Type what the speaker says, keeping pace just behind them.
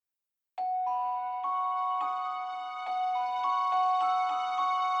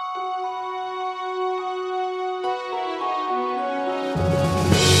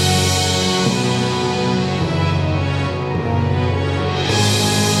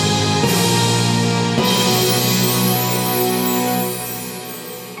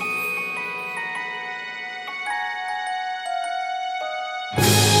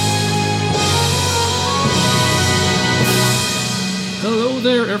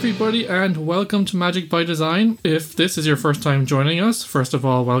everybody, and welcome to Magic by Design. If this is your first time joining us, first of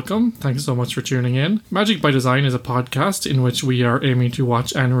all, welcome. Thanks so much for tuning in. Magic by Design is a podcast in which we are aiming to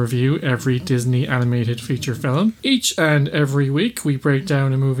watch and review every Disney animated feature film. Each and every week, we break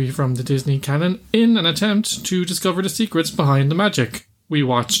down a movie from the Disney canon in an attempt to discover the secrets behind the magic. We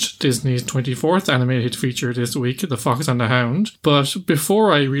watched Disney's 24th animated feature this week, The Fox and the Hound. But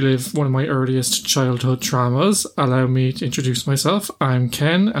before I relive one of my earliest childhood traumas, allow me to introduce myself. I'm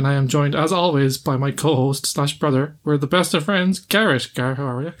Ken, and I am joined, as always, by my co-host / brother. We're the best of friends, Garrett. Garrett, how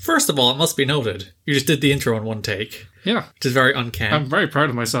are you? First of all, it must be noted, you just did the intro in one take. Yeah. Which is very uncanny. I'm very proud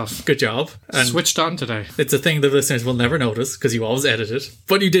of myself. Good job. And switched on today. It's a thing that listeners will never notice because you always edit it.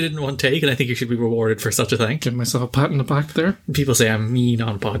 But you did it in one take, and I think you should be rewarded for such a thing. Give myself a pat in the back there. People say I'm mean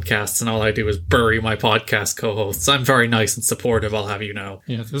on podcasts, and all I do is bury my podcast co-hosts. I'm very nice and supportive, I'll have you know.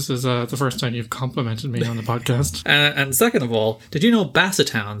 Yeah, this is the first time you've complimented me on the podcast. And second of all, did you know basset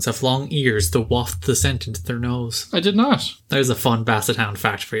hounds have long ears to waft the scent into their nose? I did not. There's a fun basset hound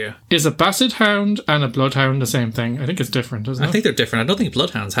fact for you. Is a basset hound and a bloodhound the same thing? I think it's different, isn't it? I think they're different. I don't think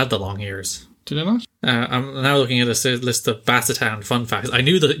bloodhounds have the long ears. Do they not? I'm now looking at a list of basset hound fun facts. I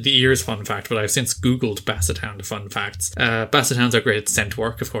knew the ears fun fact, but I've since Googled basset hound fun facts. Basset hounds are great at scent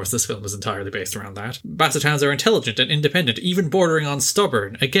work. Of course, this film is entirely based around that. Basset hounds are intelligent and independent, even bordering on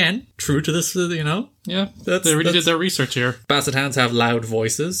stubborn. Again, true to this, you know? Yeah, they really did their research here. Basset hounds have loud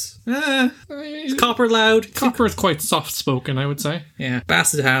voices. Is Copper loud? Copper is quite soft-spoken, I would say. Yeah.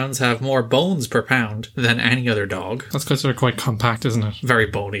 Basset hounds have more bones per pound than any other dog. That's because they're quite compact, isn't it? Very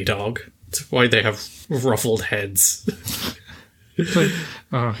bony dog. That's why they have ruffled heads.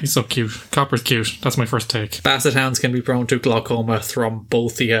 Oh, he's so cute. Copper's cute. That's my first take. Basset hounds can be prone to glaucoma,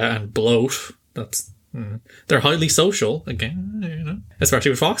 thrombothia, and bloat. They're highly social, again, you know,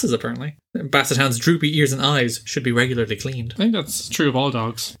 especially with foxes, apparently. Basset hounds' droopy ears and eyes should be regularly cleaned. I think that's true of all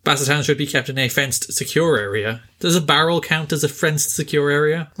dogs. Basset hounds should be kept in a fenced, secure area. Does a barrel count as a fenced, secure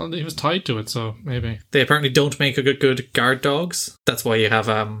area? Well, he was tied to it, so maybe. They apparently don't make a good guard dogs. That's why you have,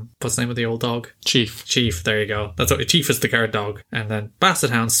 what's the name of the old dog? Chief. Chief, there you go. That's what Chief is, the guard dog. And then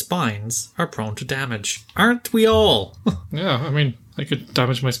Basset hounds' spines are prone to damage. Aren't we all? Yeah, I mean, I could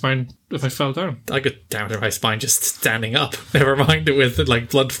damage my spine if I fell down. I could damage my spine just standing up. Never mind it with, like,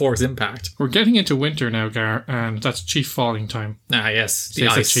 blunt force impact. We're getting into winter now, Gar, and that's Chief falling time. Ah, yes. The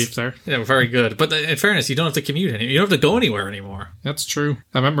Saves the ice. Chief there. Yeah, very good. But in fairness, you don't have to commute anymore. You don't have to go anywhere anymore. That's true.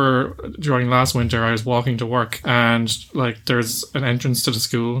 I remember during last winter, I was walking to work, and, like, there's an entrance to the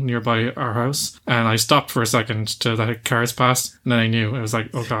school nearby our house, and I stopped for a second to let cars pass, and then I knew. I was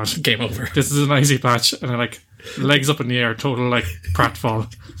like, oh god. Game over. This is an icy patch, and I, like, legs up in the air, total, like,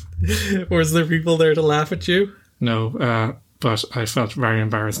 pratfall. Was there people there to laugh at you? No, but I felt very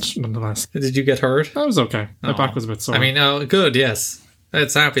embarrassed nonetheless. Did you get hurt? I was okay. My back was a bit sore. I mean, good, yes.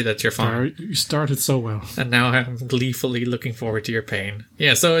 It's happy that you're fine. You started so well. And now I'm gleefully looking forward to your pain.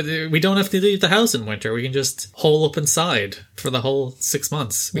 Yeah, so we don't have to leave the house in winter. We can just hole up inside for the whole 6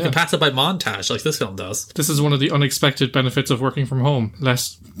 months. We can pass it by montage like this film does. This is one of the unexpected benefits of working from home.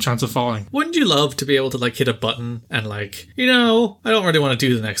 Less chance of falling. Wouldn't you love to be able to, like, hit a button and, like, you know, I don't really want to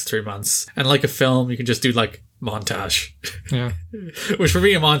do the next 3 months. And like a film, you can just do, like, montage. Yeah. Which for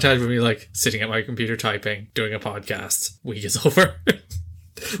me, a montage would be like sitting at my computer typing, doing a podcast. Week is over.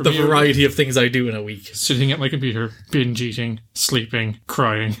 The variety of things I do in a week. Sitting at my computer, binge eating, sleeping,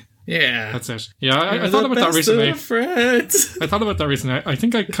 crying. Yeah. That's it. Yeah, I thought about that recently. I thought about that recently. I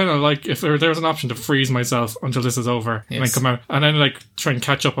think I kind of like, if there was an option to freeze myself until this is over, and then come out, and then, like, try and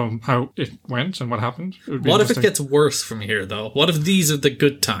catch up on how it went and what happened. What if it gets worse from here, though? What if these are the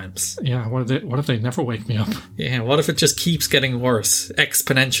good times? Yeah, what if they never wake me up? Yeah, what if it just keeps getting worse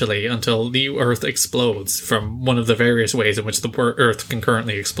exponentially until the Earth explodes from one of the various ways in which the Earth can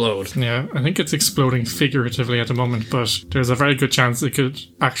currently explode? Yeah, I think it's exploding figuratively at the moment, but there's a very good chance it could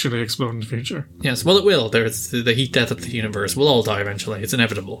actually explode in the future. Yes, well, it will. There's the heat death of the universe. We'll all die eventually. It's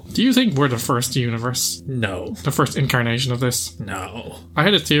inevitable. Do you think we're the first universe? No. The first incarnation of this? No. I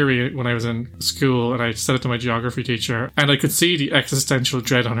had a theory when I was in school, and I said it to my geography teacher, and I could see the existential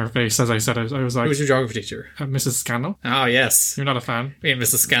dread on her face as I said it. I was like... Who was your geography teacher? Mrs. Scannell. Oh, yes. You're not a fan? Me and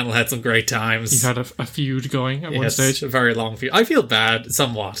Mrs. Scannell had some great times. You had a feud going at one stage? A very long feud. I feel bad,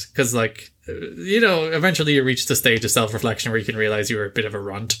 somewhat, because, like, you know, eventually you reach the stage of self-reflection where you can realize you were a bit of a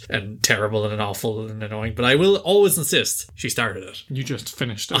runt and terrible and awful and annoying, but I will always insist she started it. You just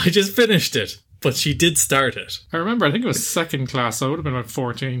finished it. I just finished it. but she did start it. I remember, I think it was second class, so I would have been like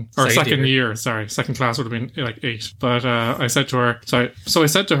 14. Or second year, sorry. Second class would have been like 8. But I said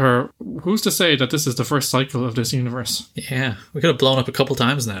to her, who's to say that this is the first cycle of this universe? Yeah, we could have blown up a couple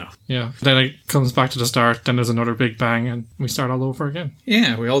times now. Yeah. Then it comes back to the start, then there's another big bang, and we start all over again.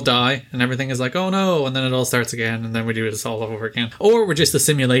 Yeah, we all die, and everything is like, oh no, and then it all starts again, and then we do this all over again. Or we're just a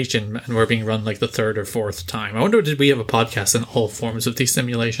simulation, and we're being run like the third or fourth time. I wonder, did we have a podcast in all forms of these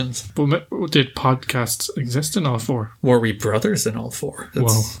simulations? But did podcasts exist in all 4? Were we brothers in all 4?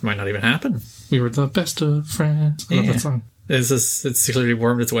 That might not even happen. We were the best of friends. I love that song. It's clearly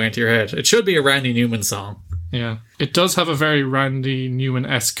wormed its way into your head. It should be a Randy Newman song. Yeah. It does have a very Randy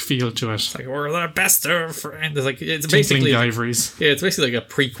Newman-esque feel to it. It's like, we're the best of friends. It's like, it's Tinkling basically the ivories. Yeah, it's basically like a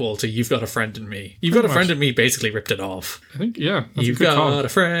prequel to You've Got a Friend in Me. You've Got a Friend in Me basically ripped it off. I think, yeah. You've got a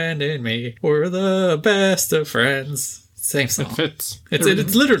friend in me. We're the best of friends. Same song. It fits.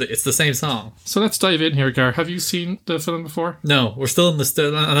 It's literally, it's the same song. So let's dive in here, Gar. Have you seen the film before? No, we're still in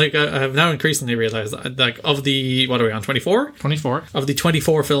like, I have now increasingly realised that, like, of the, what are we on, 24? 24. Of the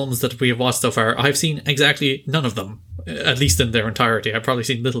 24 films that we have watched so far, I've seen exactly none of them. At least in their entirety. I've probably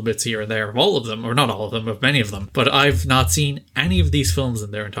seen little bits here and there of all of them, or not all of them, of many of them. But I've not seen any of these films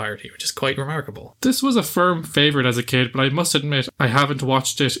in their entirety, which is quite remarkable. This was a firm favourite as a kid, but I must admit I haven't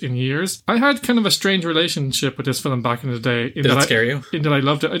watched it in years. I had kind of a strange relationship with this film back in the day. Did that scare you? In that I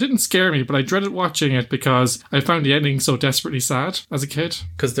loved it. It didn't scare me, but I dreaded watching it because I found the ending so desperately sad as a kid.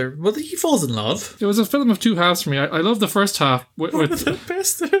 Because he falls in love. It was a film of 2 halves for me. I love the first half with the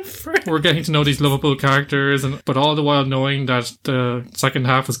best of friends. We're getting to know these lovable characters, but all the while knowing that the second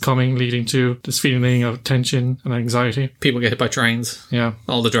half was coming, leading to this feeling of tension and anxiety. People get hit by trains. Yeah.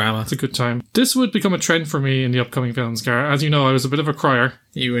 All the drama. It's a good time. This would become a trend for me in the upcoming films, Gar. As you know, I was a bit of a crier.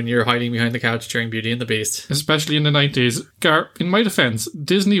 You and your hiding behind the couch during Beauty and the Beast. Especially in the 90s. Gar, in my defence,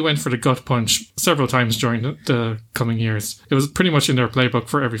 Disney went for the gut punch several times during the coming years. It was pretty much in their playbook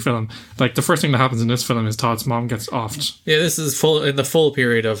for every film. Like, the first thing that happens in this film is Todd's mom gets offed. Yeah, this is in the full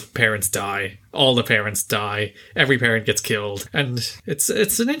period of parents die. All the parents die. Every parent gets killed. And it's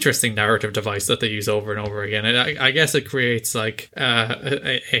an interesting narrative device that they use over and over again. And I guess it creates like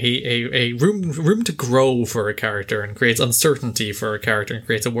a room to grow for a character, and creates uncertainty for a character, and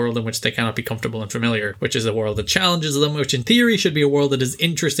creates a world in which they cannot be comfortable and familiar, which is a world that challenges them, which in theory should be a world that is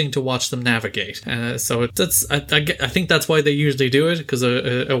interesting to watch them navigate. So I think that's why they usually do it, because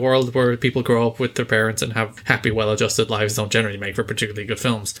a world where people grow up with their parents and have happy, well-adjusted lives don't generally make for particularly good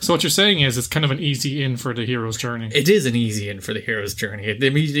films. So what you're saying is it's kind of an easy in for the hero's journey. It is an easy in for the hero's journey. It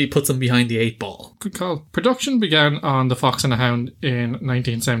immediately puts them behind the 8 ball. Good call. Production began on The Fox and the Hound in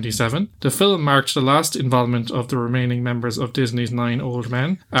 1977. The film marked the last involvement of the remaining members of Disney's 9 Old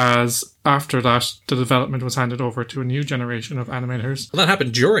Men, as after that, the development was handed over to a new generation of animators. Well, that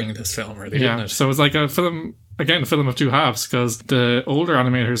happened during this film, really, didn't it? So it was like a film of 2 halves, because the older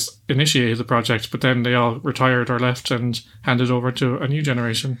animators initiated the project, but then they all retired or left and handed over to a new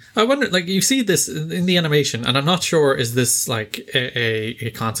generation. I wonder, like, you see this in the animation, and I'm not sure, is this like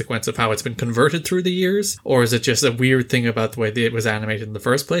a consequence of how it's been converted through the years, or is it just a weird thing about the way it was animated in the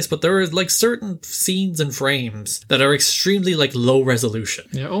first place? But there are like certain scenes and frames that are extremely like low resolution.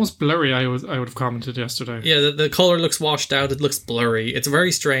 Yeah, almost blurry, I would have commented yesterday. Yeah, the color looks washed out, it looks blurry, it's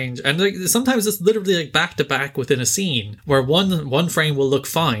very strange, and like sometimes it's literally like back to back within a scene, where one frame will look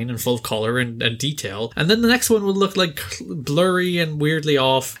fine and full of color and detail, and then the next one will look like blurry and weirdly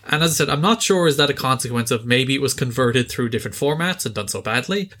off. And as I said, I'm not sure, is that a consequence of maybe it was converted through different formats and done so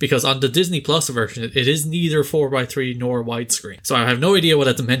badly, because on the Disney Plus version it is neither 4:3 nor widescreen, so I have no idea what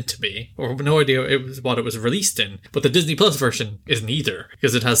it's meant to be, or no idea what it was released in. But the Disney Plus version is neither,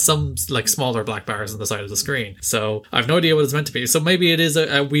 because it has some like smaller black bars on the side of the screen, so I have no idea what it's meant to be. So maybe it is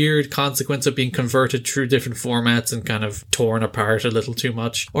a weird consequence of being converted through different formats and kind of torn apart a little too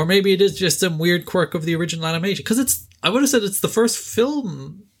much, or maybe it is just some weird quirk of the original animation, because I would have said it's the first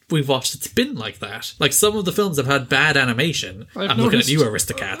film we've watched that's been like that. Like, some of the films have had bad animation. I'm looking at you,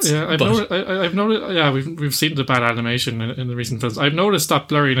 Aristocats. Yeah, I've noticed. Yeah, we've seen the bad animation in the recent films. I've noticed that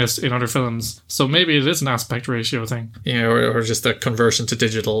blurriness in other films. So maybe it is an aspect ratio thing. Yeah, or just a conversion to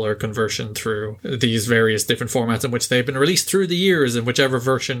digital, or conversion through these various different formats in which they've been released through the years, and whichever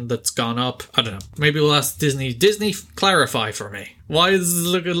version that's gone up. I don't know. Maybe we'll ask Disney. Disney, clarify for me. Why does it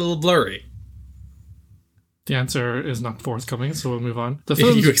look a little blurry? The answer is not forthcoming, so we'll move on.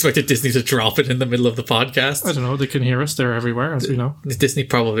 You expected Disney to drop it in the middle of the podcast? I don't know. They can hear us. They're everywhere, as we know. Disney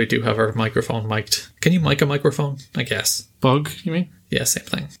probably do have our microphone mic'd. Can you mic a microphone? I guess. Bug, you mean? Yeah, same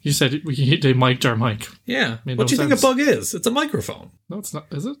thing. You said they mic'd our mic. Yeah. What do you think a bug is? It's a microphone. No, it's not.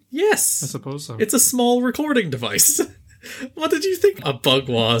 Is it? Yes. I suppose so. It's a small recording device. What did you think a bug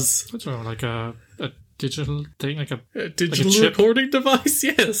was? I don't know, like a digital thing, like A digital like a chip? recording device?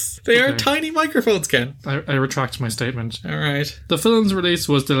 Yes. They are Okay. tiny microphones, Ken. I retract my statement. All right. The film's release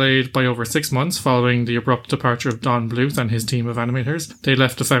was delayed by over 6 months following the abrupt departure of Don Bluth and his team of animators. They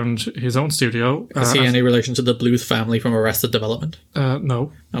left to found his own studio. Is he any relation to the Bluth family from Arrested Development?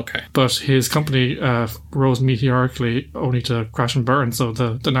 No. Okay. But his company rose meteorically only to crash and burn, so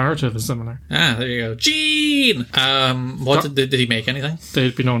the narrative is similar. Ah, there you go. Gene! Did he make anything?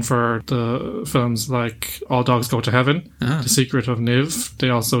 They'd be known for the films like All Dogs Go to Heaven, The Secret of Niv. They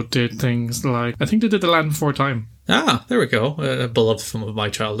also did things like, I think they did The Land Before Time. Ah, there we go. A beloved film of my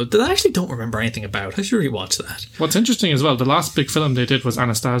childhood that I actually don't remember anything about. I should rewatch that. What's interesting as well, the last big film they did was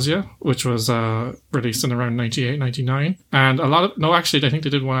Anastasia, which was released in around 98, 99. And I think they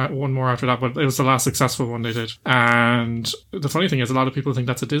did one more after that, but it was the last successful one they did. And the funny thing is, a lot of people think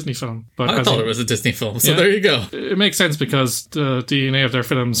that's a Disney film. But I thought it was a Disney film, so there you go. It makes sense because the DNA of their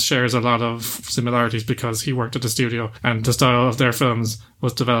films shares a lot of similarities because he worked at the studio and the style of their films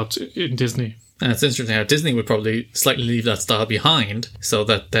was developed in Disney. And it's interesting how Disney would probably slightly leave that style behind so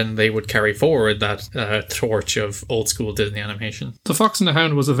that then they would carry forward that torch of old school Disney animation. The Fox and the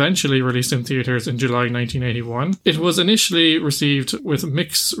Hound was eventually released in theatres in July 1981. It was initially received with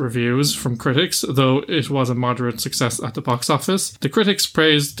mixed reviews from critics, though it was a moderate success at the box office. The critics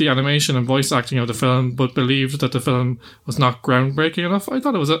praised the animation and voice acting of the film, but believed that the film was not groundbreaking enough. I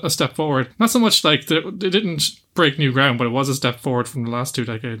thought it was a step forward. Not so much like it didn't break new ground, but it was a step forward from the last 2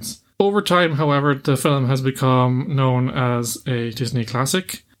 decades. Over time, however, the film has become known as a Disney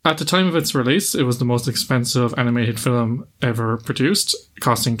classic. At the time of its release, it was the most expensive animated film ever produced,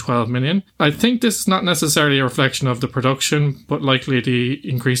 costing $12 million. I think this is not necessarily a reflection of the production, but likely the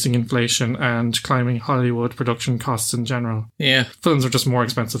increasing inflation and climbing Hollywood production costs in general. Yeah. Films are just more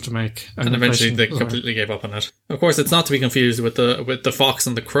expensive to make. And eventually they completely gave up on it. Of course, it's not to be confused with the Fox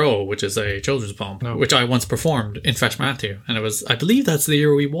and the Crow, which is a children's poem, which I once performed in Fetch Matthew. And it was, I believe that's the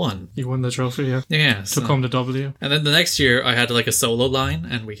year we won. You won the trophy, yeah. Yeah. Took home the W. And then the next year I had like a solo line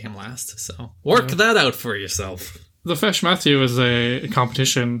and we came last. So work that out for yourself. The Feis Matthew is a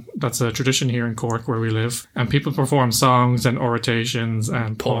competition that's a tradition here in Cork where we live, and people perform songs and orations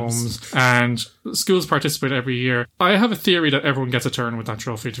and poems, and schools participate every year. I have a theory that everyone gets a turn with that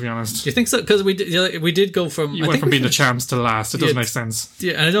trophy, to be honest. Do you think so? Because we did go from... You went from being the champs to last. It doesn't make sense.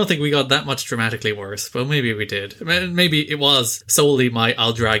 Yeah, and I don't think we got that much dramatically worse, but maybe we did. Maybe it was solely my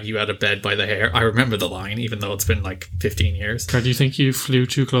I'll drag you out of bed by the hair. I remember the line, even though it's been like 15 years. Do you think you flew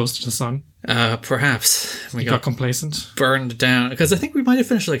too close to the sun? Perhaps. We got complacent. Burned down. Because I think we might have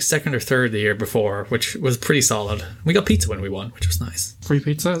finished like second or third the year before, which was pretty solid. We got pizza when we won, which was nice. Free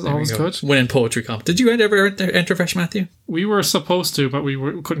pizza is always good. Winning poetry comp. Did you ever enter Feis Matthew? We were supposed to, but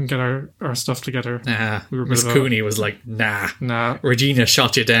we couldn't get our stuff together. Nah. We were Miss Cooney was like, nah. Regina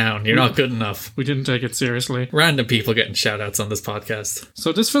shot you down. You're not good enough. We didn't take it seriously. Random people getting shout outs on this podcast.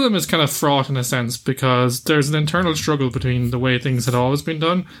 So this film is kind of fraught in a sense because there's an internal struggle between the way things had always been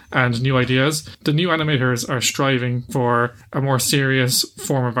done and new ideas. The new animators are striving for a more serious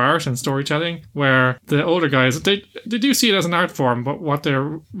form of art and storytelling, where the older guys, they do see it as an art form, but what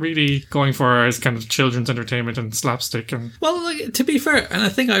they're really going for is kind of children's entertainment and slapstick. And well, like, to be fair, and I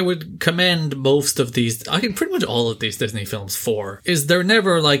think I would commend most of these, I think pretty much all of these Disney films for, is they're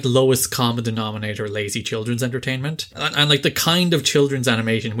never like lowest common denominator lazy children's entertainment. And like the kind of children's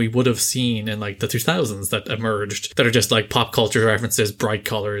animation we would have seen in like the 2000s that emerged, that are just like pop culture references, bright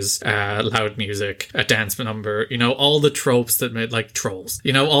colors, loud music, a dance number, all the tropes that made, like Trolls,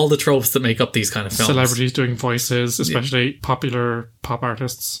 all the tropes that make up these kind of films. Celebrities doing voices, especially popular pop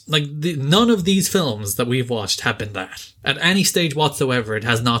artists. Like none of these films that we've watched have been that. At any stage whatsoever, it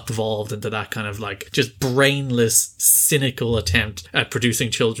has not devolved into that kind of like just brainless, cynical attempt at producing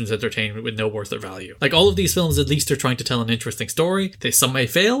children's entertainment with no worth or value. Like all of these films at least are trying to tell an interesting story. Some may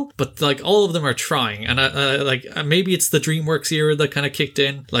fail, but like all of them are trying. And maybe it's the DreamWorks era that kind of kicked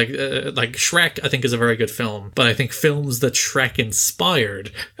in. Like Shrek, I think, is a very good film, but I think films that Shrek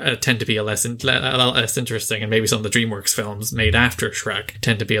inspired tend to be a lot less interesting, and maybe some of the DreamWorks films made after Shrek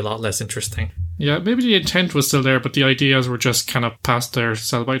tend to be a lot less interesting. Yeah, maybe the intent was still there, but the ideas were just kind of past their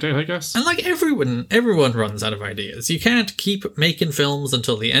sell-by date, I guess. And like everyone runs out of ideas. You can't keep making films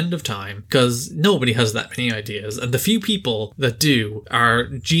until the end of time, because nobody has that many ideas. And the few people that do are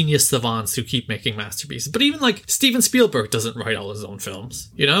genius savants who keep making masterpieces. But even like Steven Spielberg doesn't write all his own films,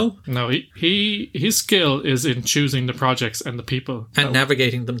 No, his skill is in choosing the projects and the people. And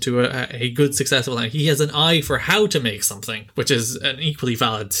navigating them to a good, successful end. He has an eye for how to make something, which is an equally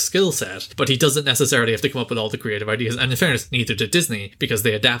valid skill set, but he doesn't doesn't necessarily have to come up with all the creative ideas. And in fairness, neither did Disney, because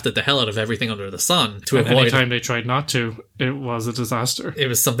they adapted the hell out of everything under the sun to avoid... Anytime they tried not to, it was a disaster. It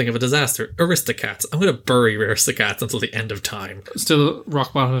was something of a disaster. Aristocats. I'm going to bury Aristocats until the end of time. Still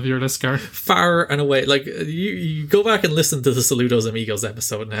rock bottom of your list, Gareth. Far and away. Like, you go back and listen to the Saludos Amigos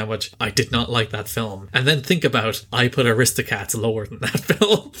episode and how much I did not like that film. And then think about, I put Aristocats lower than that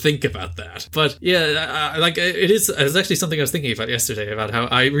film. Think about that. But yeah, it's actually something I was thinking about yesterday, about how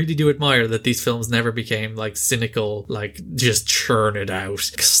I really do admire that these films never became like cynical, like just churn it out,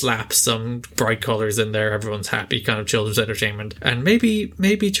 slap some bright colours in there, everyone's happy kind of children's entertainment. And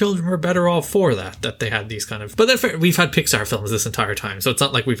maybe children were better off for that they had these kind of... But then we've had Pixar films this entire time, so it's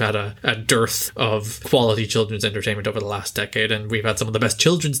not like we've had a dearth of quality children's entertainment over the last decade, and we've had some of the best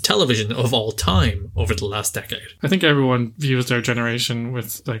children's television of all time over the last decade. I think everyone views their generation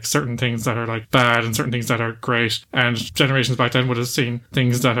with like certain things that are like bad and certain things that are great, and generations back then would have seen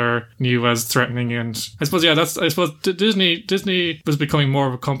things that are new as threatening. And I suppose Disney was becoming more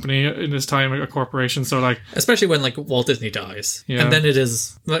of a company in this time, a corporation, so like especially when like Walt Disney dies, and then it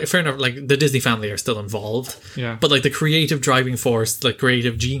is like, fair enough, like the Disney family are still involved, but like the creative driving force, the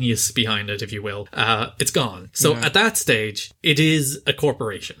creative genius behind it, if you will, it's gone. So at that stage it is a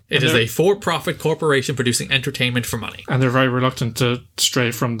corporation. It is a for-profit corporation producing entertainment for money, and they're very reluctant to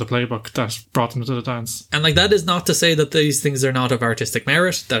stray from the playbook that brought them to the dance. And like, that is not to say that these things are not of artistic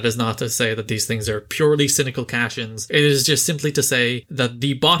merit. That is not to say that these things are purely cynical cash-ins. It is just simply to say that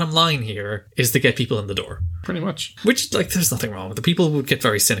the bottom line here is to get people in the door. Pretty much. Which, like, there's nothing wrong with it. The people would get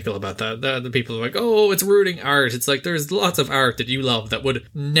very cynical about that. The people are like, oh, it's ruining art. It's like, there's lots of art that you love that would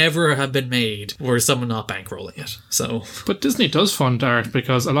never have been made were someone not bankrolling it. So, but Disney does fund art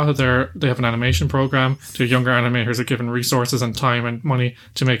because a lot of they have an animation program. Their younger animators are given resources and time and money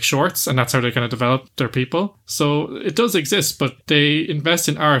to make shorts, and that's how they kind of develop their people. So it does exist, but they invest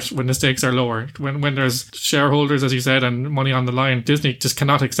in art when the stakes are lower. When there's shareholders, as you said, and money on the line, Disney just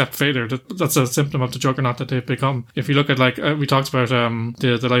cannot accept failure. That's a symptom of the juggernaut that they've become. If you look at, like, we talked about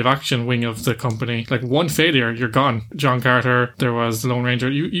the live action wing of the company, like, one failure, you're gone. John Carter, there was The Lone Ranger.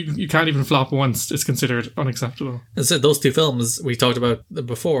 You can't even flop once. It's considered unacceptable. And so those two films we talked about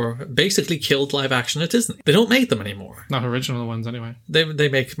before basically killed live action at Disney. They don't make them anymore. Not original ones, anyway. They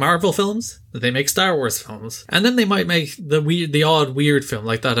make Marvel films, they make Star Wars films, and then they might make the odd weird film,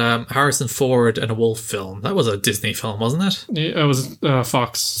 like that Harrison Ford and a Wolf film. That was a Disney film, wasn't it? Yeah, it was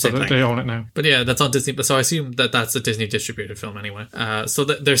Fox, so they own it now. But yeah, that's on Disney, so I assume that that's a Disney distributed film anyway. So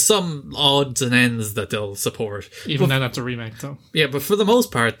there's some odds and ends that they'll support. Even then, that's a remake, though. Yeah, but for the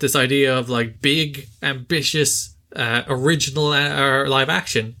most part, this idea of like big, ambitious, original live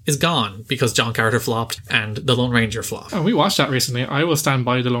action is gone because John Carter flopped and The Lone Ranger flopped. Oh, we watched that recently. I will stand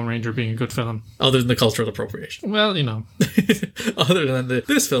by The Lone Ranger being a good film. Other than the cultural appropriation. Well, you know. Other than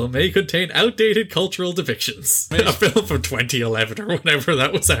this film may contain outdated cultural depictions. A film from 2011 or whenever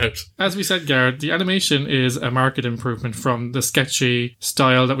that was out. As we said, Garrett, the animation is a marked improvement from the sketchy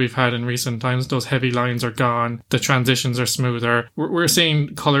style that we've had in recent times. Those heavy lines are gone. The transitions are smoother. We're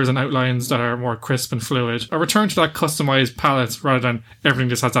seeing colours and outlines that are more crisp and fluid. A return to that customized palette rather than everything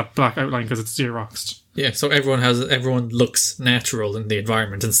just has that black outline because it's Xeroxed. Yeah, so everyone looks natural in the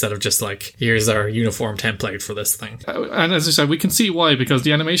environment instead of just like, here's our uniform template for this thing. And as I said, we can see why, because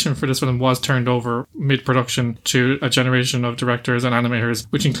the animation for this film was turned over mid-production to a generation of directors and animators,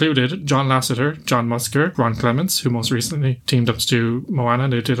 which included John Lasseter, John Musker, Ron Clements, who most recently teamed up to do Moana.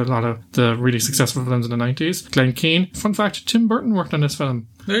 They did a lot of the really successful films in the 90s. Glenn Keane. Fun fact, Tim Burton worked on this film.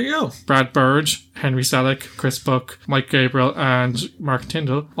 There you go. Brad Bird, Henry Selick, Chris Buck, Mike Gabriel, and Mark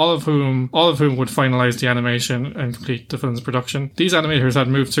Tyndall, all of whom would finalise the animation and complete the film's production. These animators had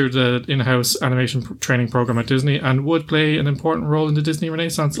moved through the in-house animation training program at Disney and would play an important role in the Disney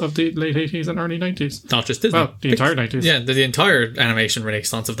Renaissance of the late 80s and early 90s. Not just Disney. Well, the entire 90s. Yeah, the entire animation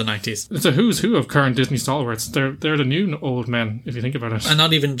Renaissance of the 90s. It's a who's who of current Disney stalwarts. They're the new old men, if you think about it. And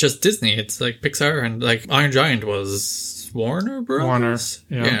not even just Disney. It's like Pixar, and like Iron Giant was Warner Brothers?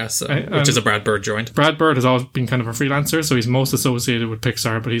 Yeah. So, which is a Brad Bird joint. Brad Bird has always been kind of a freelancer, so he's most associated with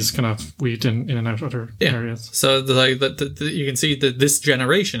Pixar, but he's kind of weaved in and out other areas. So you can see that this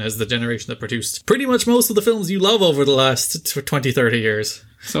generation is the generation that produced pretty much most of the films you love over the last 20, 30 years.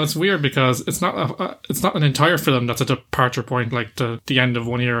 So it's weird because it's not an entire film that's a departure point, like the end of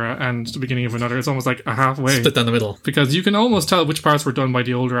one era and the beginning of another. It's almost like a halfway. Split down the middle. Because you can almost tell which parts were done by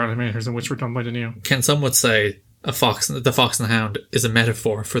the older animators and which were done by the new. Can some would say The Fox and the Hound is a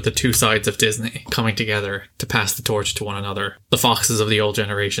metaphor for the two sides of Disney coming together to pass the torch to one another. The foxes of the old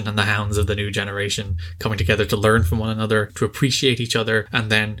generation and the hounds of the new generation coming together to learn from one another, to appreciate each other,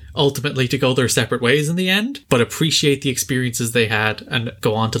 and then ultimately to go their separate ways in the end, but appreciate the experiences they had and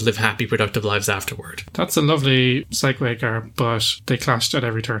go on to live happy, productive lives afterward. That's a lovely segue, Gar, but they clashed at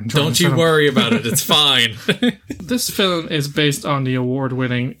every turn. Don't you worry about it, it's fine. This film is based on the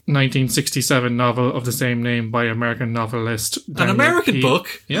award-winning 1967 novel of the same name by American novelist Daniel An American P.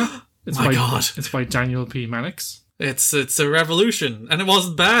 book? Yeah. God. It's by Daniel P. Mannix. It's a revolution, and it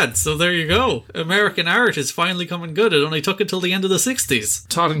wasn't bad, so there you go. American art is finally coming good. It only took until the end of the 60s.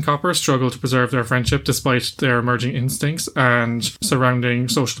 Todd and Copper struggle to preserve their friendship despite their emerging instincts and surrounding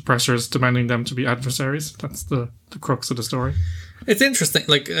social pressures demanding them to be adversaries. That's the crux of the story. It's interesting,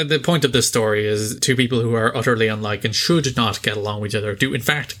 like, the point of this story is two people who are utterly unlike and should not get along with each other do in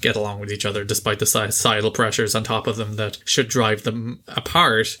fact get along with each other despite the societal pressures on top of them that should drive them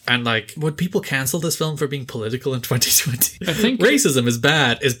apart. And, like, would people cancel this film for being political in 2020? I think racism is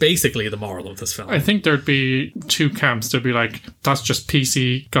bad is basically the moral of this film. I think there'd be two camps. There'd be like, that's just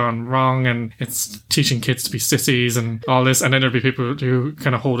PC gone wrong and it's teaching kids to be sissies and all this. And then there'd be people who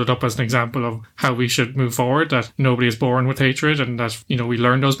kind of hold it up as an example of how we should move forward, that nobody is born with hatred and that, you know, we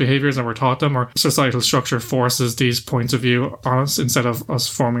learn those behaviors and we're taught them, or societal structure forces these points of view on us instead of us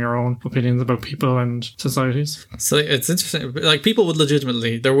forming our own opinions about people and societies. So it's interesting. Like, people would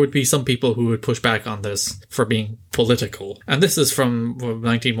legitimately, there would be some people who would push back on this for being political. And this is from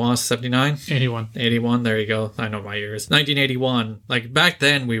 1979? 81, there you go. I know my years. 1981. Like, back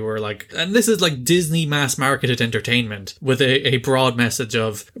then we were like, and this is like Disney mass marketed entertainment with a broad message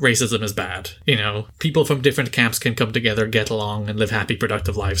of racism is bad. You know, people from different camps can come together, get along, and live happy,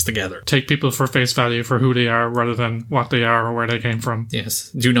 productive lives together. Take people for face value for who they are rather than what they are or where they came from.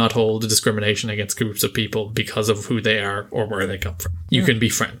 Yes. Do not hold discrimination against groups of people because of who they are or where they come from. You can be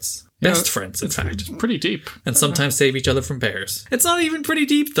friends. Best friends, in fact. It's pretty deep. And sometimes save each other from bears. It's not even pretty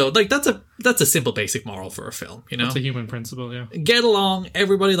deep, though. Like, that's a simple basic moral for a film, you know? It's a human principle, yeah. Get along,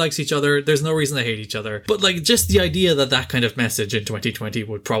 everybody likes each other, there's no reason to hate each other. But, like, just the idea that kind of message in 2020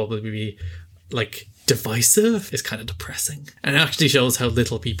 would probably be, like, divisive is kind of depressing, and it actually shows how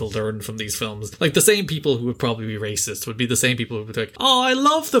little people learn from these films. Like, the same people who would probably be racist would be the same people who would be like, oh, I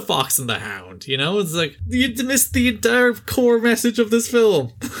love The Fox and the Hound, you know? It's like, you missed the entire core message of this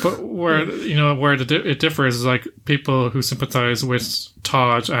film. But where it differs is like people who sympathize with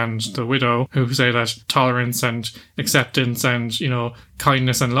Todd and the widow, who say that tolerance and acceptance and, you know,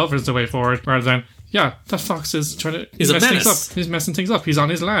 kindness and love is the way forward, rather than, yeah, that fox is trying to... He's a menace. Things up. He's messing things up. He's on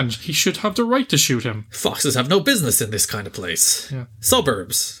his land. He should have the right to shoot him. Foxes have no business in this kind of place. Yeah.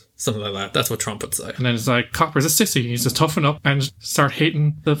 Suburbs. Something like that. That's what Trump would say. And then it's like, Copper's a sissy. He needs to toughen up and start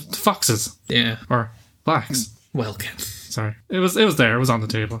hating the foxes. Yeah. Or blacks. Welcome. Sorry. It was there. It was on the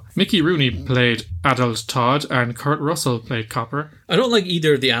table. Mickey Rooney played adult Todd and Kurt Russell played Copper. I don't like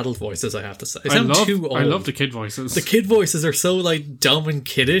either of the adult voices, I have to say. They sound too old. I love the kid voices. The kid voices are so, like, dumb and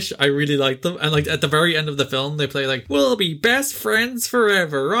kiddish. I really like them. And, like, at the very end of the film, they play, like, we'll be best friends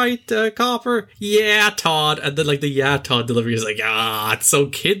forever, right, Copper? Yeah, Todd. And then, like, the yeah, Todd delivery is like, it's so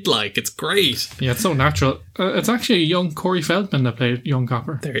kid-like. It's great. Yeah, it's so natural. It's actually a young Corey Feldman that played young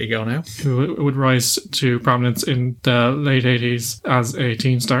Copper. There you go now. Who would rise to prominence in the late 80s as a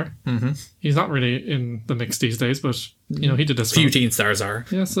teen star. Mm-hmm. He's not really in the mix these days, but, you know, he did this Few film. teen stars are.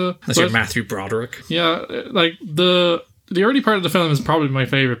 Yeah, so... Unless you're Matthew Broderick. Yeah, like, the early part of the film is probably my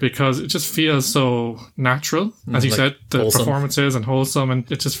favourite because it just feels so natural. As you said, the wholesome performances and wholesome,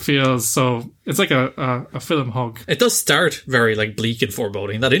 and it just feels so... It's like a film hug. It does start very, like, bleak and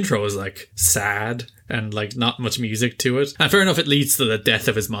foreboding. That intro is, like, sad and, like, not much music to it. And fair enough, it leads to the death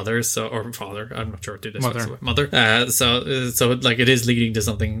of his mother, or father. I'm not sure what did this. Mother. So like, it is leading to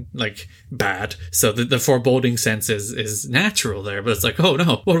something, like, bad. So the foreboding sense is natural there, but it's like, oh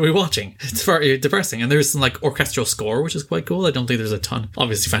no, what are we watching? It's very depressing. And there's some, like, orchestral score, which is quite cool. I don't think there's a ton.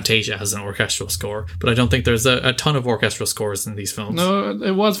 Obviously, Fantasia has an orchestral score, but I don't think there's a ton of orchestral scores in these films. No,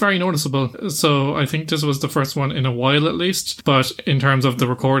 it was very noticeable. So I think this was the first one in a while, at least. But in terms of the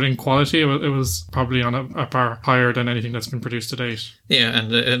recording quality, it was probably on a par higher than anything that's been produced to date. Yeah,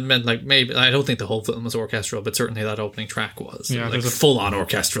 and it meant, like, maybe, I don't think the whole film was orchestral, but certainly that opening track was. Yeah, like, full-on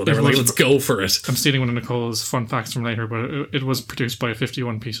orchestral. They were like, let's go for it. I'm stealing one of Nicole's fun facts from later, but it was produced by a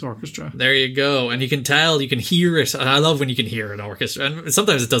 51-piece orchestra. There you go. And you can tell, you can hear it. I love when you can hear an orchestra. And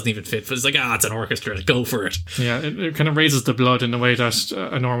sometimes it doesn't even fit, but it's like, it's an orchestra. Go for it. Yeah, it kind of raises the blood in a way that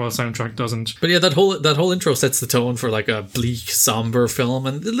a normal soundtrack doesn't. But yeah, that whole intro sets the tone for, like, a bleak, somber film,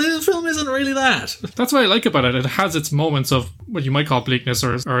 and the film isn't really that. That's what I like about it. It has its moments of what you might call bleakness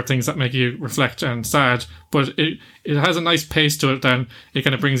or things that make you reflect and sad, but it has a nice pace to it. Then it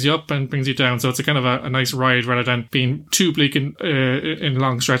kind of brings you up and brings you down. So it's a kind of a nice ride rather than being too bleak in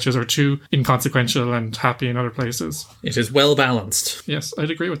long stretches or too inconsequential and happy in other places. It is well balanced. Yes,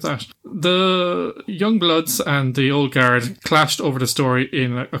 I'd agree with that. The young bloods and the old guard clashed over the story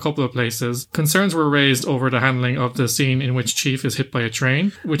in a couple of places. Concerns were raised over the handling of the scene in which Chief is hit by a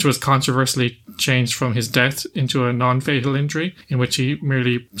train, which was controversially changed from his death into a non-fatal injury in which he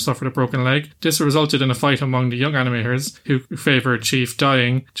merely suffered a broken leg. This resulted in a fight among the young animators who favoured Chief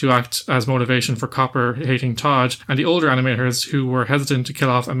dying to act as motivation for Copper hating Todd, and the older animators who were hesitant to kill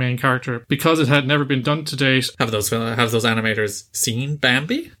off a main character because it had never been done to date. Have those animators seen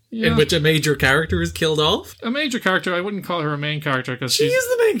Bambi? Yeah. In which a major character is killed off? A major character, I wouldn't call her a main character because she is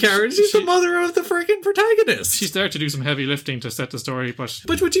the main character. She's the mother of the freaking protagonist. She's there to do some heavy lifting to set the story, but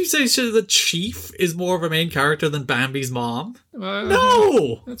would you say the Chief is more of a main character than Bambi's mom?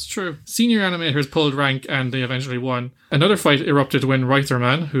 No! That's true. Senior animators pulled rank and they eventually won. Another fight erupted when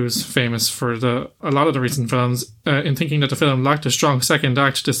Reitherman, who's famous for a lot of the recent films, in thinking that the film lacked a strong second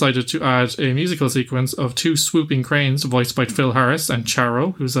act, decided to add a musical sequence of two swooping cranes voiced by Phil Harris and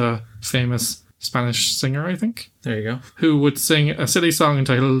Charo, who's a famous Spanish singer, I think. There you go. Who would sing a silly song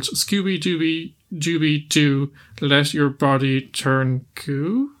entitled Scooby Dooby Dooby Doo, Let Your Body Turn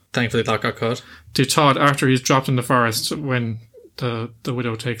Coo. Thankfully that got cut. To Todd after he's dropped in the forest when the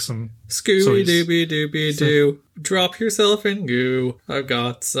widow takes him. Scooby Dooby Dooby Doo, drop yourself in goo. I've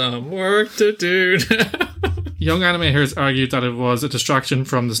got some work to do. Young animators argued that it was a distraction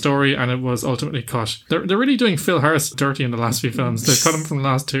from the story and it was ultimately cut. They're really doing Phil Harris dirty in the last few films. They cut him from the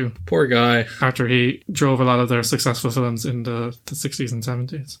last two. Poor guy. After he drove a lot of their successful films in the 60s and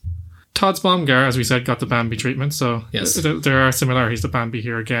 70s. Todd's Baumgar, as we said, got the Bambi treatment, so yes. There are similarities to Bambi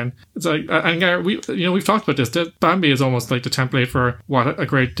here again. It's like, and Gar, we've talked about this. That Bambi is almost like the template for what a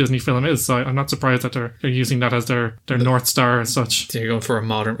great Disney film is. So I'm not surprised that they're using that as their North Star as such. You're going for a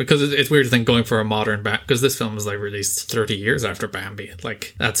modern, because it's weird to think going for a modern Bambi, because this film was like released 30 years after Bambi.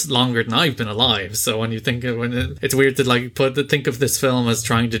 Like that's longer than I've been alive. So when you think it's weird to think of this film as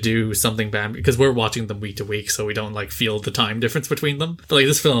trying to do something Bambi, because we're watching them week to week, so we don't like feel the time difference between them. But like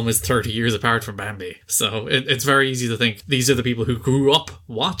this film is 30 years apart from Bambi, so it's very easy to think these are the people who grew up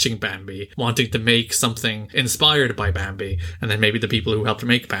watching Bambi, wanting to make something inspired by Bambi, and then maybe the people who helped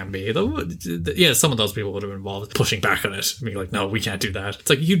make Bambi. Yeah, some of those people would have been involved pushing back on it, being like, no, we can't do that. It's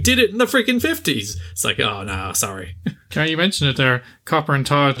like, you did it in the freaking 50s. It's like, oh no, sorry. Can you mention it there? Copper and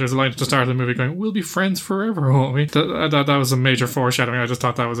Todd, there's a line at the start of the movie going, we'll be friends forever, won't we? That was a major foreshadowing. I just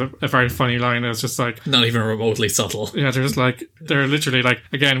thought that was a very funny line. It was just like, not even remotely subtle. Yeah, they're literally like,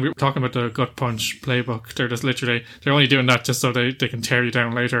 again, we were talking about the gut punch playbook. They're only doing that just so they can tear you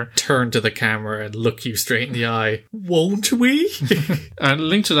down later. Turn to the camera and look you straight in the eye. Won't we? And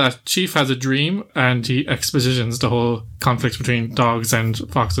linked to that, Chief has a dream and he expositions the whole conflict between dogs and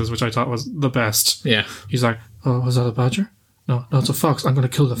foxes, which I thought was the best. Yeah. He's like, oh, was that a badger? No, it's a fox. I'm going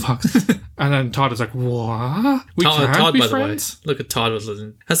to kill the fox. And then Todd is like, what? We can't Todd, be by friends? The way. Look at Todd.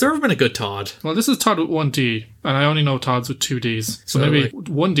 Has there ever been a good Todd? Well, this is Todd with 1D, and I only know Todd's with 2Ds. So maybe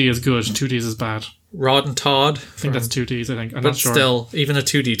 1D is good, 2Ds is bad. Rod and Todd? I think that's 2Ds, I think. I'm but not sure. Still, even a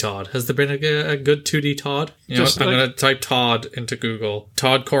 2D Todd. Has there been a good 2D Todd? You know, I'm going to type Todd into Google.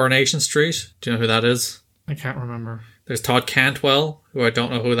 Todd Coronation Street. Do you know who that is? I can't remember. There's Todd Cantwell, who I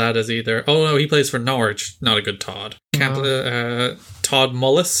don't know who that is either. Oh no, he plays for Norwich. Not a good Todd. Todd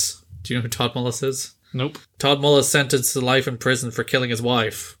Mullis. Do you know who Todd Mullis is? Nope. Todd Mullis sentenced to life in prison for killing his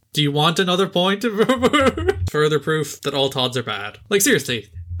wife. Do you want another point of further proof that all Todds are bad? Like seriously,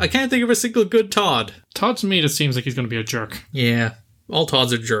 I can't think of a single good Todd. Todd to me just seems like he's going to be a jerk. Yeah. All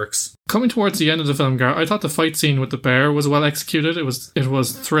Todds are jerks. Coming towards the end of the film, Gar, I thought the fight scene with the bear was well executed. It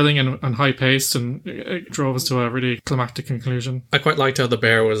was thrilling and high paced, and it drove us to a really climactic conclusion. I quite liked how the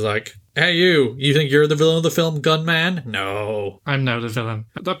bear was like, hey you think you're the villain of the film, Gunman? No. I'm now the villain.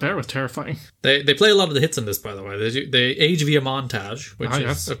 That bear was terrifying. They play a lot of the hits in this, by the way. They age via montage, which is,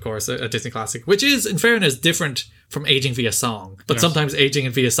 yes. of course, a Disney classic, which is, in fairness, different from aging via song. But yes. Sometimes aging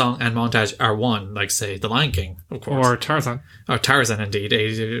via song and montage are one, like, say, The Lion King, of course. Or Tarzan. Or Tarzan, indeed.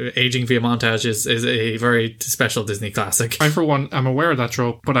 Aging via montage is a very special Disney classic. I, for one, am aware of that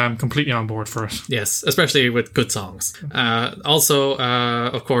trope, but I'm completely on board for it. Yes, especially with good songs. Also,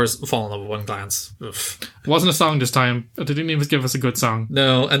 of course, Fall in Love with One Glance. Oof. Wasn't a song this time. They didn't even give us a good song.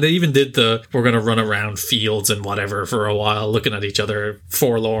 No, and they even did we're going to run around fields and whatever for a while, looking at each other,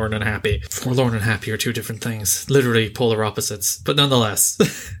 forlorn and happy. Forlorn and happy are two different things. Literally polar opposites, but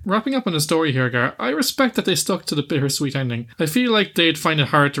nonetheless. Wrapping up on the story here, Gar, I respect that they stuck to the bittersweet ending. I feel like they'd find it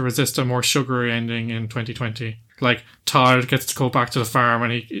hard to resist a more sugary ending in 2020. Like, Todd gets to go back to the farm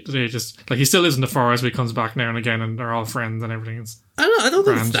and he still lives in the forest, but he comes back now and again and they're all friends and everything. I don't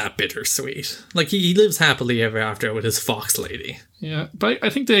think it's that bittersweet. Like, he lives happily ever after with his fox lady. Yeah, but I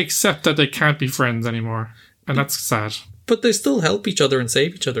think they accept that they can't be friends anymore. And that's sad. But they still help each other and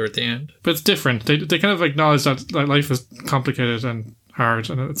save each other at the end. But it's different. They kind of acknowledge that life is complicated and hard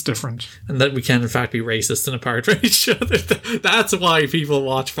and it's different. And that we can in fact be racist and apart from each other. That's why people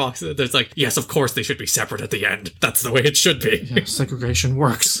watch Fox. There's like, yes, of course they should be separate at the end. That's the way it should be. Yeah, segregation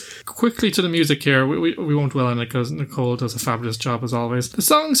works. Quickly to the music here. We won't dwell on it because Nicole does a fabulous job as always. The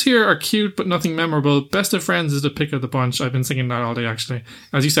songs here are cute but nothing memorable. Best of Friends is the pick of the bunch. I've been singing that all day actually.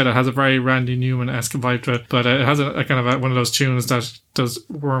 As you said, it has a very Randy Newman-esque vibe to it, but it has a kind of one of those tunes that does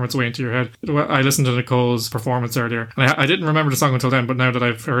worm its way into your head. I listened to Nicole's performance earlier and I didn't remember the song until then, but now that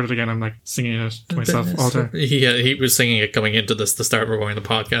I've heard it again, I'm like singing it to myself all day. He was singing it coming into the start we're going the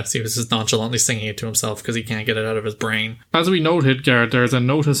podcast. He was just nonchalantly singing it to himself because he can't get it out of his brain. As we noted, Garrett, there's a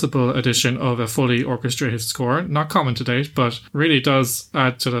noticeable addition of a fully orchestrated score. Not common to date, but really does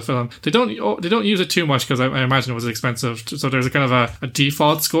add to the film. They don't use it too much because I imagine it was expensive. So there's a kind of a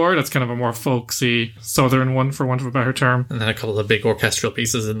default score that's kind of a more folksy southern one, for want of a better term. And then a couple of big orchestral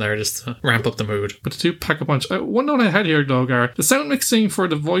pieces in there just to ramp up the mood. But the two pack a punch. One note I had here, though, Gar, the sound mixing for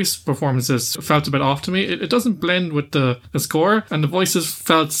the voice performances felt a bit off to me. It doesn't blend with the score, and the voices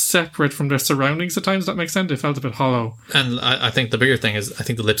felt separate from their surroundings at times. That makes sense. It felt a bit hollow. And I think the bigger thing is I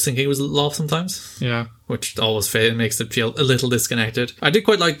think the lip syncing was a little off sometimes. Yeah. Which always makes it feel a little disconnected. I did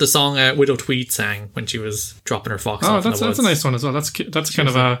quite like the song Widow Tweed sang when she was dropping her fox off in the woods. That's a nice one as well. That's kind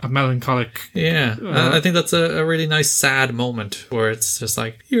of a melancholic... Yeah. I think that's a really nice sad moment where it's just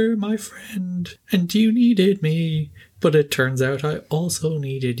like, you're my friend and you needed me. But it turns out I also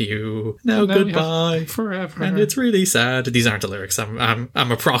needed you. Now goodbye. Forever. And it's really sad. These aren't the lyrics. I'm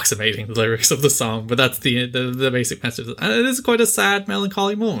approximating the lyrics of the song, but that's the basic message. And it is quite a sad,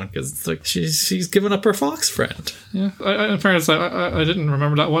 melancholy moment because it's like she's given up her fox friend. Yeah. In fairness, I didn't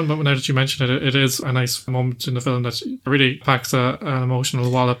remember that one, but now that you mention it, it is a nice moment in the film that really packs an emotional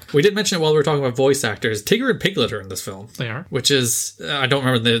wallop. We did mention it while we were talking about voice actors. Tigger and Piglet are in this film. They are. Which is, I don't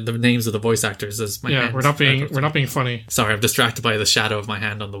remember the names of the voice actors. We're not being funny. Sorry, I'm distracted by the shadow of my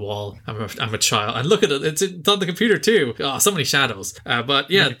hand on the wall. I'm a child. And look at it. It's on the computer too. Oh, so many shadows.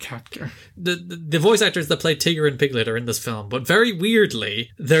 But yeah, the voice actors that play Tigger and Piglet are in this film. But very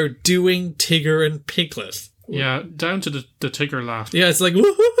weirdly, they're doing Tigger and Piglet. Yeah, down to the Tigger laugh. Yeah, it's like,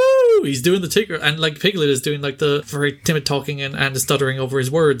 woohoo! He's doing the Tigger. And like Piglet is doing like the very timid talking and stuttering over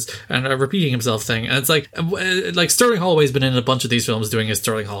his words and repeating himself thing. And it's like Sterling Holloway's been in a bunch of these films doing his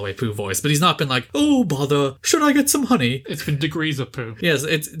Sterling Holloway poo voice, but he's not been like, oh, bother, should I get some honey? It's been degrees of poo. Yes,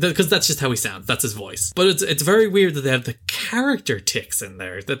 it's because that's just how he sounds. That's his voice. But it's very weird that they have the character tics in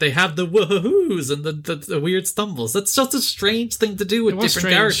there, that they have the woohoos and the weird stumbles. That's just a strange thing to do with different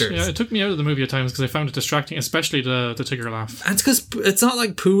characters. Yeah, it took me out of the movie at times because I found it distracting, especially the Tigger laugh. And it's because it's not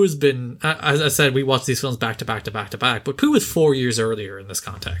like Pooh has been, as I said, we watched these films back to back to back to back, but Pooh was 4 years earlier in this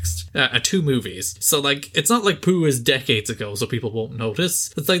context. 2 movies. So like, it's not like Pooh is decades ago, so people won't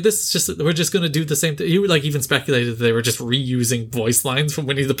notice. It's like, this is just, we're just going to do the same thing. You like even speculated that they were just reusing voice lines from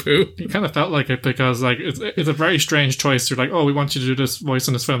Winnie the Pooh. It kind of felt like it because like, it's a very strange choice. You're like, oh, we want you to do this voice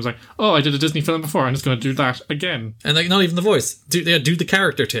in this film. It's like, oh, I did a Disney film before, I'm just going to do that again. And like, not even the voice. Do the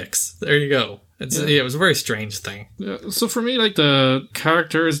character tics. There you go. It was a very strange thing. Yeah, so for me, like, the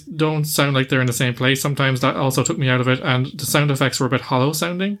characters don't sound like they're in the same place. Sometimes that also took me out of it, and the sound effects were a bit hollow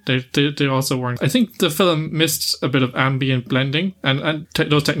sounding. They also weren't. I think the film missed a bit of ambient blending, and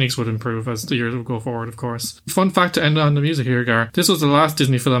those techniques would improve as the years would go forward, of course. Fun fact to end on the music here, Gar. This was the last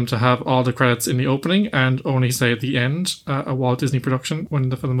Disney film to have all the credits in the opening and only say at the end, a Walt Disney production when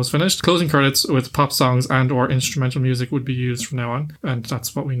the film was finished. Closing credits with pop songs and or instrumental music would be used from now on, and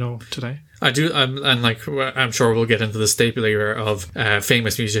that's what we know today. I do, and like, I'm sure we'll get into the staple here of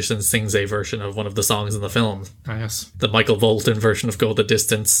famous musician sings a version of one of the songs in the film. Ah, yes. The Michael Bolton version of Go the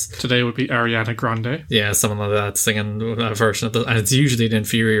Distance. Today would be Ariana Grande. Yeah, someone like that singing a version of and it's usually an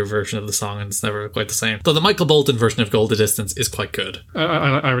inferior version of the song, and it's never quite the same. Though the Michael Bolton version of Go the Distance is quite good.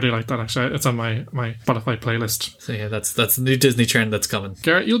 I really like that, actually. It's on my Spotify playlist. So yeah, that's the new Disney trend that's coming.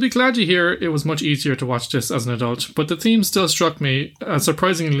 Garrett, you'll be glad to hear it was much easier to watch this as an adult, but the theme still struck me as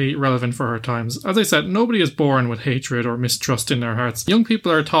surprisingly relevant for her times. As I said, nobody is born with hatred or mistrust in their hearts. Young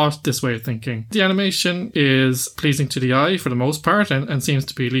people are taught this way of thinking. The animation is pleasing to the eye for the most part and seems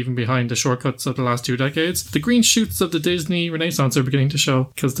to be leaving behind the shortcuts of the last 2 decades. The green shoots of the Disney Renaissance are beginning to show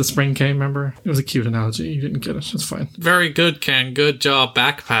because the spring came, remember? It was a cute analogy. You didn't get it. It's fine. Very good, Ken. Good job.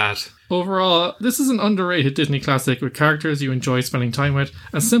 Back pat. Overall, this is an underrated Disney classic with characters you enjoy spending time with,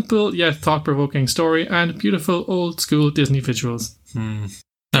 a simple yet thought-provoking story, and beautiful old-school Disney visuals.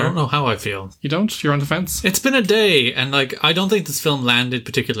 I don't know how I feel. You don't? You're on the fence? It's been a day, and I don't think this film landed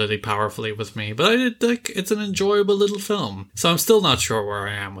particularly powerfully with me, but it's an enjoyable little film. So I'm still not sure where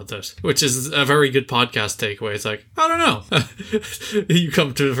I am with it, which is a very good podcast takeaway. It's like, I don't know. You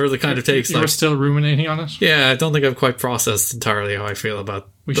come to for the kind of takes You're still ruminating on it? Yeah, I don't think I've quite processed entirely how I feel about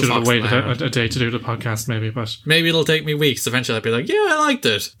We should have waited a day to do the podcast, maybe, but maybe it'll take me weeks. Eventually, I'll be like, "Yeah, I liked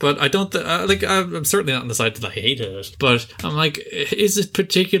it," but I don't. I'm certainly not on the side that I hated it. But I'm like, is it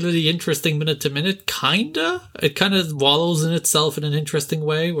particularly interesting minute to minute? Kinda. It kind of wallows in itself in an interesting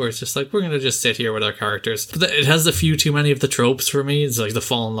way, where it's just like we're gonna just sit here with our characters. But it has a few too many of the tropes for me. It's like the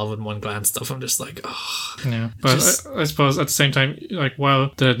fall in love in one glance stuff. I'm just like, oh, yeah. But I suppose at the same time, like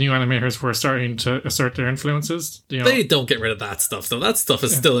while the new animators were starting to assert their influences, they don't get rid of that stuff though. That stuff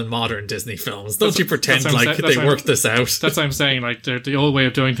is still in modern Disney films. Don't you pretend like they worked this out. That's what I'm saying. Like the old way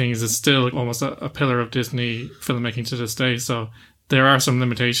of doing things is still almost a pillar of Disney filmmaking to this day. So there are some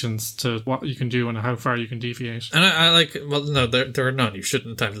limitations to what you can do and how far you can deviate. And I like, well, no, there are none. You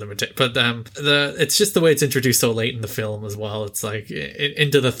shouldn't have limitations. But it's just the way it's introduced so late in the film as well. It's like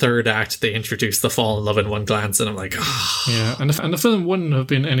into the third act, they introduce the fall in love in one glance, and I'm like, oh. Yeah, and the film wouldn't have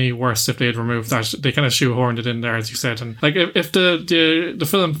been any worse if they had removed that. They kind of shoehorned it in there, as you said. And like if the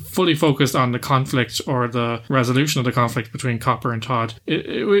film fully focused on the conflict or the resolution of the conflict between Copper and Todd,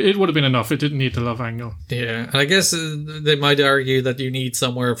 it would have been enough. It didn't need the love angle. Yeah, and I guess they might argue that you need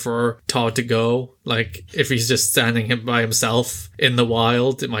somewhere for Todd to go. Like, if he's just standing by himself in the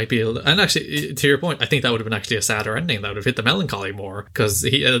wild, it might be... And actually, to your point, I think that would have been actually a sadder ending. That would have hit the melancholy more. Because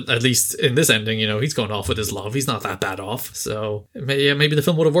he, at least in this ending, he's going off with his love. He's not that bad off. So, maybe the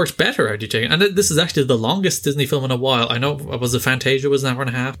film would have worked better had you taken... And this is actually the longest Disney film in a while. I know, was it Fantasia was an hour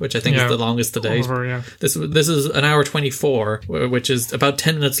and a half, which I think is the longest to date. This is an hour 24, which is about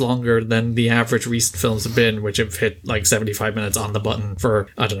 10 minutes longer than the average recent films have been, which have hit like 75 minutes on the button for,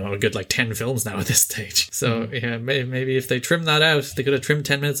 I don't know, a good like 10 films now at this stage. So yeah, maybe if they trim that out, they could have trimmed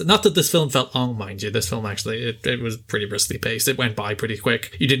 10 minutes. Not that this film felt long, mind you. This film actually, it was pretty briskly paced. It went by pretty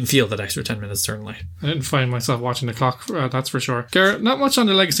quick. You didn't feel that extra 10 minutes, certainly. I didn't find myself watching the clock, that's for sure. Garrett, not much on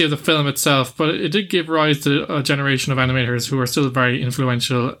the legacy of the film itself, but it did give rise to a generation of animators who are still very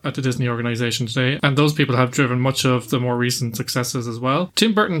influential at the Disney organization today, and those people have driven much of the more recent successes as well.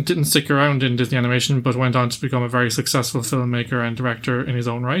 Tim Burton didn't stick around in Disney animation, but went on to become a very successful filmmaker and director in his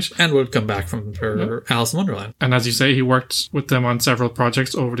own right. And would come back from Alice in Wonderland. And as you say, he worked with them on several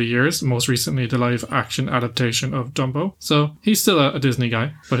projects over the years, most recently the live-action adaptation of Dumbo. So he's still a Disney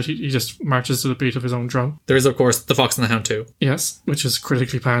guy, but he just marches to the beat of his own drum. There is, of course, The Fox and the Hound 2. Yes, which is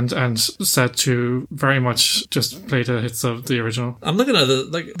critically panned and said to very much just play the hits of the original. I'm looking at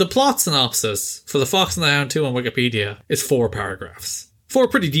the plot synopsis for The Fox and the Hound 2 on Wikipedia is 4 paragraphs. 4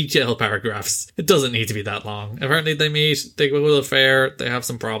 pretty detailed paragraphs. It doesn't need to be that long. Apparently they meet, they go to a fair, they have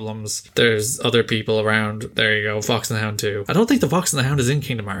some problems. There's other people around. There you go, Fox and the Hound 2. I don't think the Fox and the Hound is in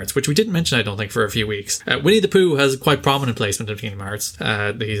Kingdom Hearts, which we didn't mention, I don't think, for a few weeks. Winnie the Pooh has quite prominent placement in Kingdom Hearts.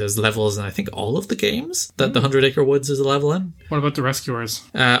 He has levels in, I think, all of the games that the 100 Acre Woods is a level in. What about the Rescuers?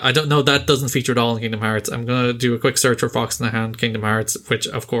 I don't know, that doesn't feature at all in Kingdom Hearts. I'm going to do a quick search for Fox and the Hound Kingdom Hearts, which,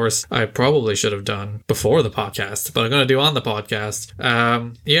 of course, I probably should have done before the podcast, but I'm going to do on the podcast.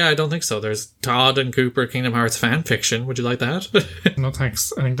 Yeah, I don't think so. There's Todd and Cooper Kingdom Hearts fan fiction. Would you like that? No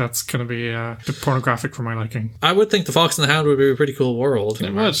thanks. I think that's going to be a bit pornographic for my liking. I would think The Fox and the Hound would be a pretty cool world.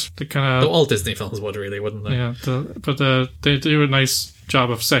 It would. All Disney films would, really, wouldn't they? Yeah, they do a nice job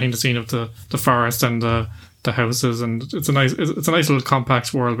of setting the scene of the forest and the houses, and it's a nice little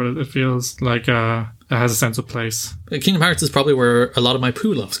compact world, but it feels like it has a sense of place. Kingdom Hearts is probably where a lot of my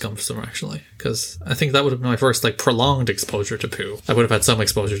Pooh loves comes from, actually, because I think that would have been my first prolonged exposure to Pooh. I would have had some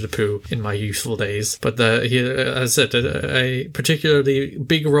exposure to Pooh in my youthful days, but he, as I said, a particularly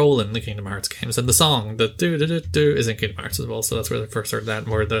big role in the Kingdom Hearts games, and the song, the do is in Kingdom Hearts as well, so that's where I first heard that,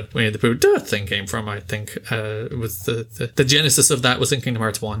 and where the Winnie the Pooh thing came from, I think. Was the genesis of that was in Kingdom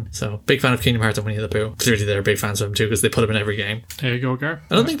Hearts 1, so big fan of Kingdom Hearts and Winnie the Pooh. Clearly they're big fans of him too, because they put him in every game. There you go, Gar.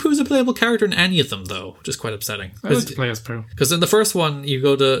 I don't think Pooh's a playable character in any of them, though. though, which is quite upsetting. I like to play as Pooh. Because in the first one, you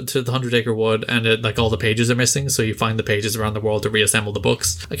go to the 100 Acre Wood and all the pages are missing, so you find the pages around the world to reassemble the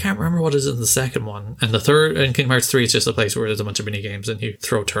books. I can't remember what is in the second one. And the third, in Kingdom Hearts 3, it's just a place where there's a bunch of mini games and you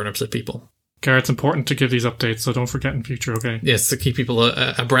throw turnips at people. Gar, it's important to give these updates, so don't forget in future, okay? Yes, to keep people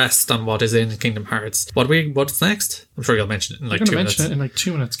abreast on what is in Kingdom Hearts. What's next? I'm sure you'll mention it in 2 minutes. Mention it in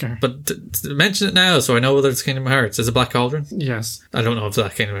 2 minutes, Gar. But mention it now so I know whether it's Kingdom Hearts. Is it Black Cauldron? Yes. I don't know if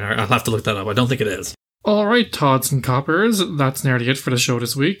that's Kingdom Hearts. I'll have to look that up. I don't think it is. Alright, Todds and Coppers, that's nearly it for the show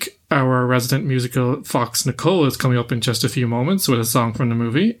this week. Our resident musical fox Nicole is coming up in just a few moments with a song from the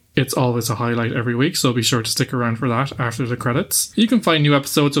movie. It's always a highlight every week, so be sure to stick around for that after the credits. You can find new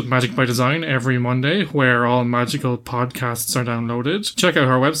episodes of Magic by Design every Monday, where all magical podcasts are downloaded. Check out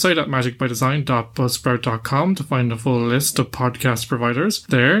our website at magicbydesign.buzzsprout.com to find a full list of podcast providers.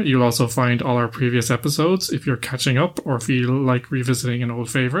 There, you'll also find all our previous episodes if you're catching up or feel like revisiting an old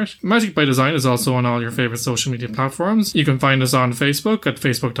favourite. Magic by Design is also on all your favourite social media platforms. You can find us on Facebook at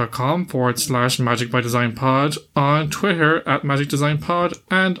facebook.com/Magic by Design Pod, on Twitter at Magic Design Pod,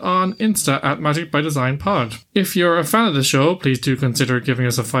 and on Insta at Magic by Design Pod. If you're a fan of the show, please do consider giving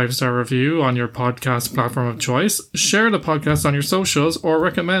us a 5-star review on your podcast platform of choice, share the podcast on your socials, or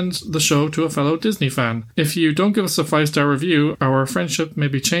recommend the show to a fellow Disney fan. If you don't give us a 5-star review, our friendship may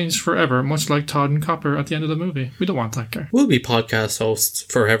be changed forever, much like Todd and Copper at the end of the movie. We don't want that, Gar. We'll be podcast hosts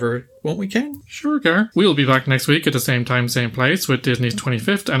forever, won't we, Ken? Sure, Gar. We'll be back next week at the same time, same place, with Disney's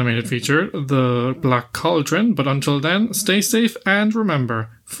 25th animated feature, The Black Cauldron. But until then, stay safe and remember,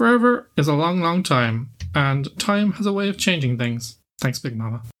 forever is a long, long time, and time has a way of changing things. Thanks, Big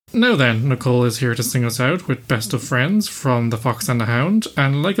Mama. Now then, Nicole is here to sing us out with Best of Friends from The Fox and the Hound,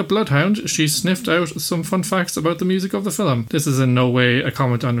 and like a bloodhound, she sniffed out some fun facts about the music of the film. This is in no way a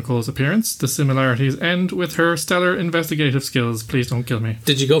comment on Nicole's appearance. The similarities end with her stellar investigative skills. Please don't kill me.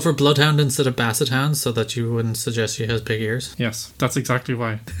 Did you go for Bloodhound instead of Basset Hound so that you wouldn't suggest she has big ears? Yes, that's exactly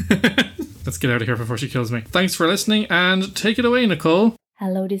why. Let's get out of here before she kills me. Thanks for listening, and take it away, Nicole.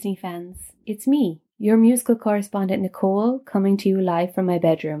 Hello, Disney fans. It's me, your musical correspondent Nicole, coming to you live from my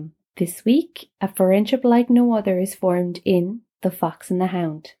bedroom. This week, a friendship like no other is formed in The Fox and the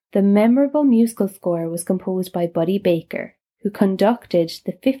Hound. The memorable musical score was composed by Buddy Baker, who conducted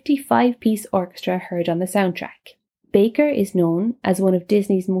the 55-piece orchestra heard on the soundtrack. Baker is known as one of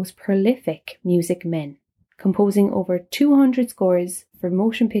Disney's most prolific music men, composing over 200 scores for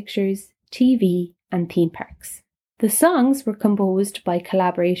motion pictures, TV, and theme parks. The songs were composed by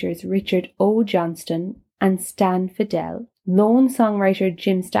collaborators Richard O. Johnston and Stan Fidel, lone songwriter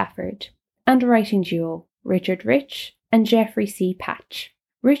Jim Stafford, and writing duo Richard Rich and Jeffrey C. Patch.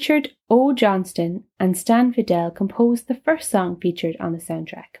 Richard O. Johnston and Stan Fidel composed the first song featured on the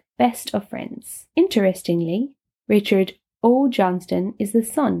soundtrack, Best of Friends. Interestingly, Richard O. Johnston is the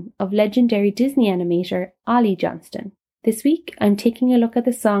son of legendary Disney animator Ollie Johnston. This week, I'm taking a look at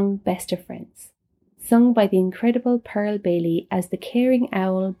the song Best of Friends, sung by the incredible Pearl Bailey as the caring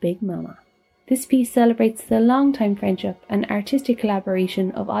owl Big Mama. This piece celebrates the long-time friendship and artistic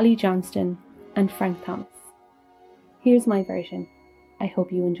collaboration of Ollie Johnston and Frank Thomas. Here's my version. I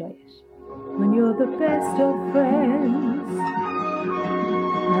hope you enjoy it. When you're the best of friends,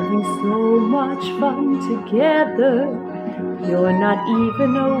 having so much fun together, you're not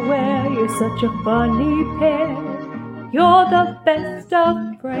even aware you're such a funny pair. You're the best of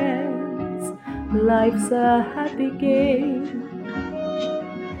friends. Life's a happy game.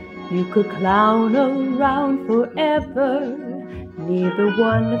 You could clown around forever. Neither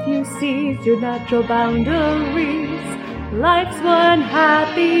one of you sees your natural boundaries. Life's one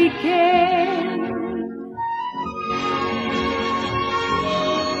happy game.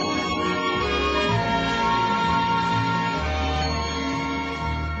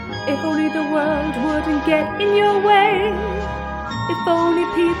 If only the world wouldn't get in your way. If only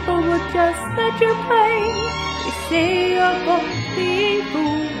people would just let you play. They say you're both being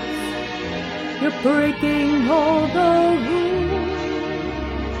fools. You're breaking all the rules.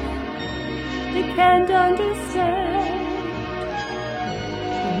 They can't understand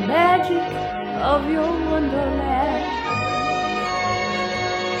the magic of your wonderland.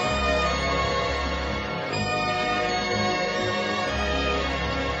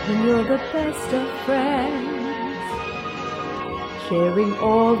 When you're the best of friends, sharing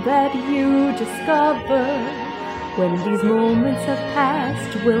all that you discover. When these moments have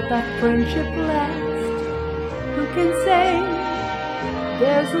passed, will that friendship last? Who can say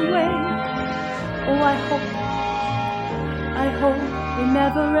there's a way? Oh, I hope it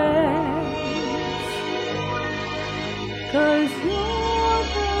never ends. 'Cause you're